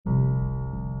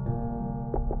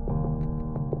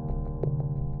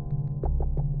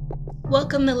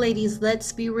Welcome to Ladies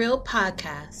Let's Be Real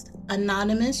podcast,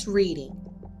 Anonymous Reading.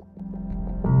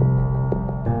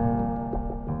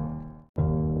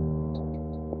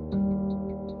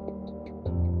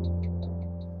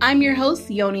 I'm your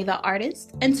host, Yoni the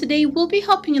Artist, and today we'll be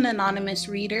helping an anonymous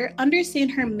reader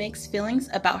understand her mixed feelings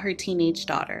about her teenage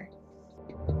daughter.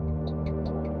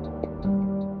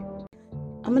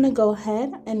 I'm going to go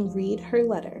ahead and read her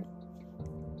letter.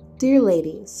 Dear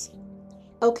ladies,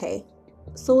 okay,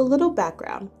 so a little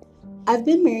background. I've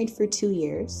been married for 2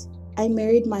 years. I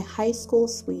married my high school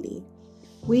sweetie.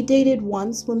 We dated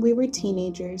once when we were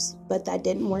teenagers, but that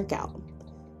didn't work out.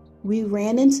 We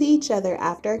ran into each other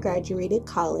after I graduated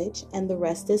college, and the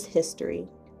rest is history.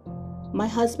 My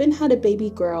husband had a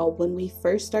baby girl when we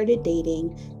first started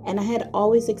dating, and I had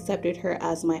always accepted her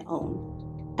as my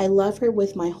own. I love her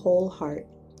with my whole heart.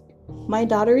 My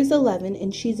daughter is 11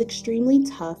 and she's extremely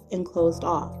tough and closed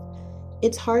off.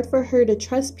 It's hard for her to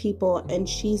trust people, and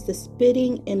she's the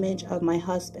spitting image of my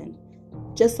husband.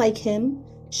 Just like him,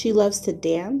 she loves to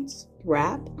dance,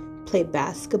 rap, play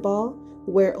basketball,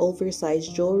 wear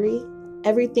oversized jewelry,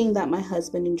 everything that my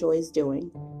husband enjoys doing.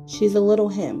 She's a little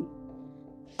him.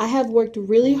 I have worked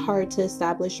really hard to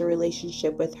establish a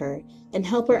relationship with her and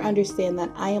help her understand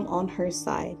that I am on her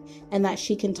side and that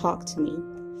she can talk to me.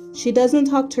 She doesn't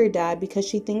talk to her dad because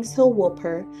she thinks he'll whoop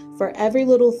her for every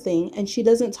little thing, and she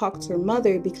doesn't talk to her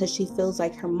mother because she feels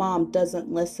like her mom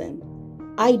doesn't listen.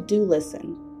 I do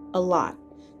listen, a lot,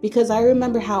 because I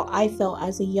remember how I felt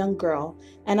as a young girl,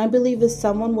 and I believe if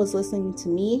someone was listening to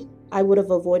me, I would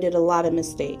have avoided a lot of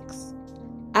mistakes.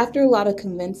 After a lot of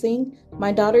convincing,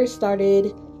 my daughter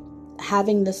started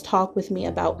having this talk with me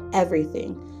about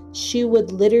everything. She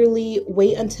would literally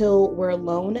wait until we're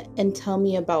alone and tell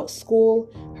me about school,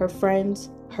 her friends,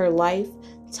 her life,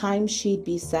 times she'd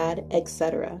be sad,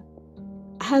 etc.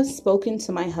 I have spoken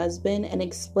to my husband and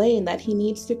explained that he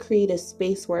needs to create a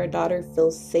space where our daughter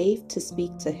feels safe to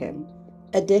speak to him.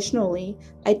 Additionally,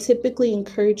 I typically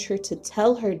encourage her to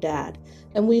tell her dad,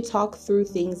 and we talk through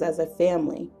things as a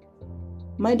family.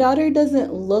 My daughter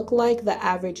doesn't look like the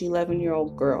average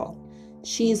 11-year-old girl.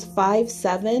 She's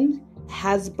 5'7",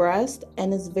 has breasts,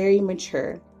 and is very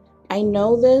mature. I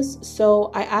know this, so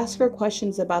I ask her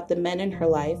questions about the men in her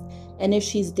life and if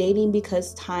she's dating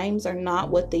because times are not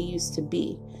what they used to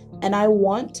be. And I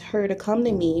want her to come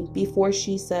to me before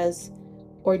she says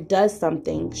or does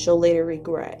something she'll later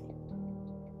regret.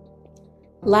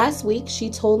 Last week, she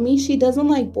told me she doesn't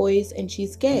like boys and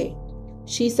she's gay.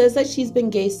 She says that she's been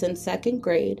gay since 2nd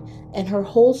grade, and her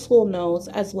whole school knows,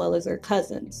 as well as her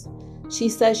cousins. She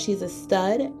says she's a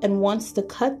stud and wants to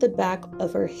cut the back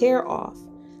of her hair off.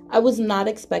 I was not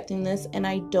expecting this, and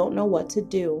I don't know what to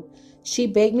do. She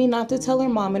begged me not to tell her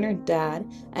mom and her dad,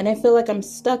 and I feel like I'm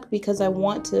stuck because I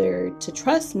want her to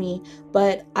trust me,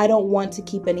 but I don't want to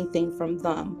keep anything from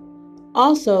them.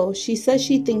 Also, she says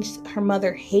she thinks her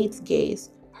mother hates gays,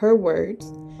 her words,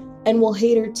 and will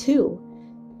hate her too.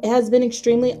 It has been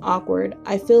extremely awkward.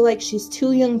 I feel like she's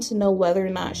too young to know whether or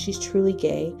not she's truly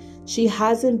gay. She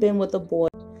hasn't been with a boy.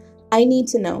 I need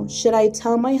to know, should I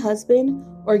tell my husband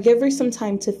or give her some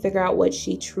time to figure out what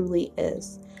she truly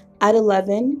is? At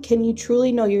 11, can you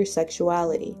truly know your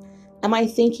sexuality? Am I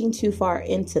thinking too far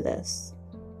into this?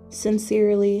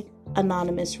 Sincerely,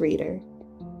 Anonymous Reader.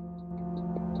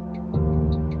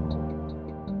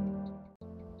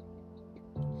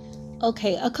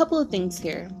 Okay, a couple of things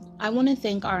here. I want to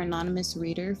thank our anonymous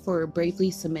reader for bravely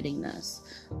submitting this.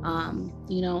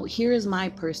 Here is my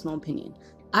personal opinion.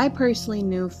 I personally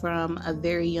knew from a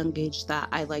very young age that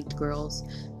I liked girls.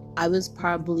 I was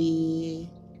probably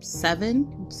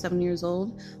 7 years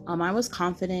old. I was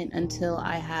confident until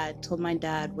I had told my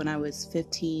dad when I was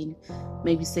 15,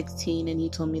 maybe 16, and he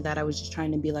told me that I was just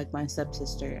trying to be like my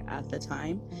stepsister at the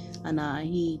time. And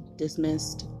he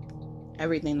dismissed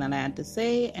everything that I had to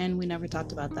say, and we never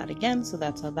talked about that again, so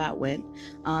that's how that went.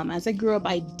 As I grew up,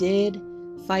 I did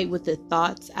fight with the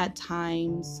thoughts at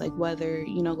times, like whether,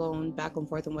 going back and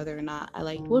forth on whether or not I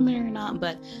liked women or not,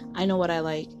 but I know what I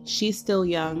like. She's still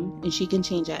young, and she can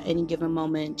change at any given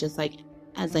moment, just like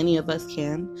as any of us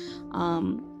can.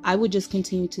 I would just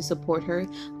continue to support her.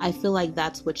 I feel like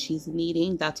that's what she's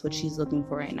needing. That's what she's looking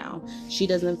for right now. She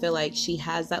doesn't feel like she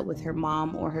has that with her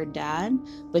mom or her dad,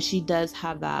 but she does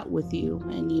have that with you.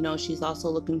 And, she's also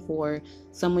looking for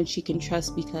someone she can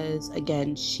trust because,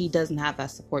 again, she doesn't have that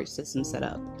support system set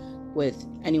up with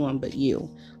anyone but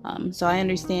you. So I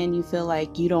understand you feel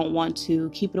like you don't want to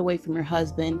keep it away from your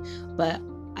husband, but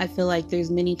I feel like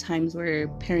there's many times where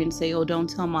parents say, oh, don't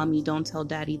tell mommy, don't tell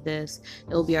daddy this.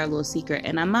 It'll be our little secret.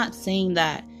 And I'm not saying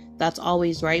that that's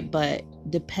always right, but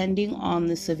depending on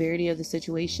the severity of the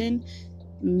situation,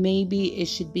 maybe it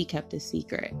should be kept a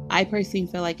secret. I personally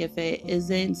feel like if it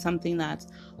isn't something that's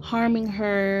harming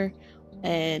her,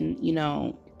 and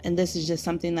and this is just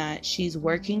something that she's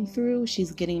working through,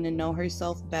 she's getting to know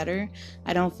herself better,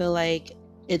 I don't feel like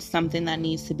it's something that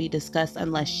needs to be discussed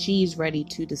unless she's ready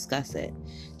to discuss it.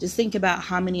 Just think about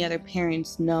how many other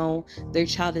parents know their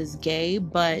child is gay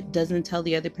but doesn't tell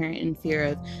the other parent in fear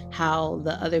of how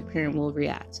the other parent will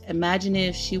react. Imagine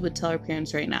if she would tell her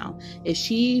parents right now. If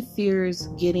she fears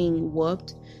getting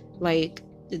whooped, like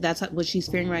that's what she's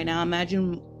fearing right now,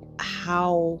 imagine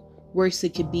how worse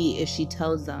it could be if she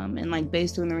tells them. And like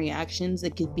based on the reactions,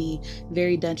 it could be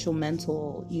very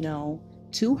detrimental,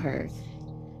 to her.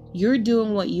 You're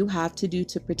doing what you have to do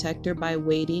to protect her by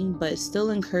waiting, but still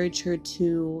encourage her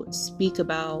to speak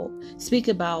about,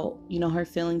 her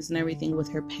feelings and everything with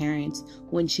her parents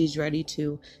when she's ready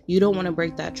to. You don't want to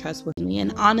break that trust with me.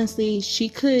 And honestly, she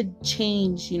could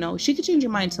change, she could change her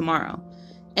mind tomorrow.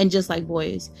 And just like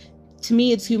boys, to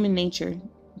me, it's human nature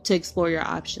to explore your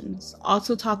options.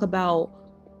 Also talk about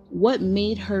what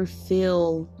made her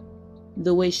feel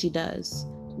the way she does.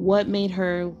 What made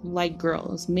her like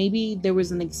girls? Maybe there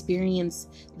was an experience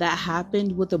that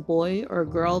happened with a boy or a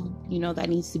girl, that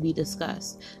needs to be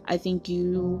discussed. I think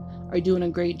you are doing a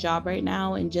great job right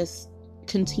now, and just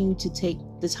continue to take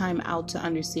the time out to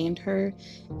understand her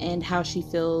and how she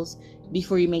feels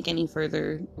before you make any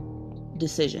further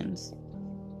decisions.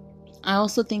 I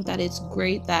also think that it's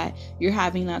great that you're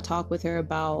having that talk with her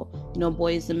about,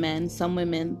 boys and men. Some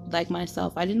women, like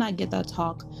myself, I did not get that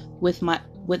talk with my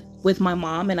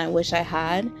mom, and I wish I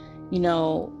had,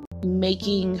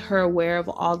 making her aware of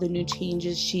all the new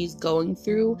changes she's going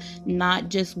through, not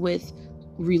just with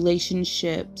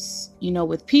relationships,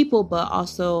 with people, but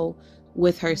also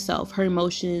with herself, her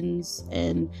emotions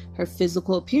and her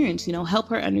physical appearance. Help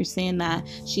her understand that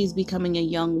she's becoming a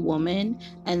young woman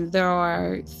and there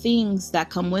are things that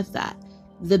come with that.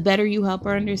 The better you help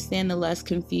her understand, the less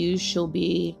confused she'll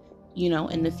be,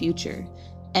 in the future.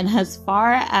 And as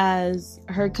far as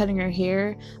her cutting her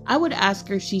hair, I would ask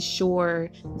her if she's sure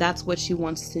that's what she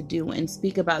wants to do and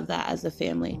speak about that as a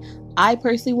family. I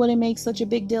personally wouldn't make such a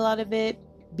big deal out of it,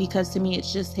 because to me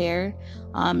it's just hair.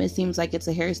 It seems like it's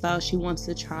a hairstyle she wants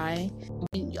to try.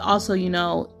 Also,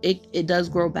 it does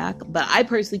grow back, but I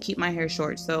personally keep my hair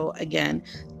short. So again,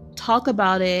 talk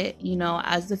about it,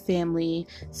 as the family.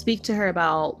 Speak to her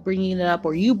about bringing it up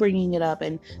or you bringing it up,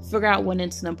 and figure out when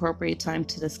it's an appropriate time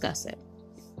to discuss it.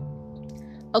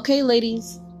 Okay,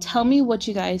 ladies, tell me what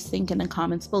you guys think in the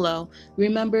comments below.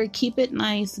 Remember, keep it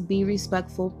nice, be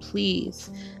respectful, please.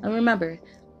 And remember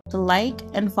to like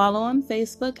and follow on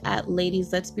Facebook at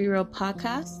Ladies Let's Be Real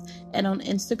Podcast, and on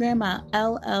Instagram at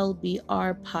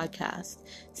LLBR Podcast.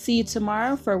 See you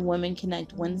tomorrow for Women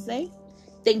Connect Wednesday.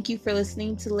 Thank you for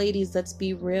listening to Ladies Let's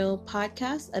Be Real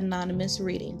Podcast Anonymous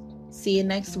Reading. See you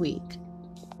next week.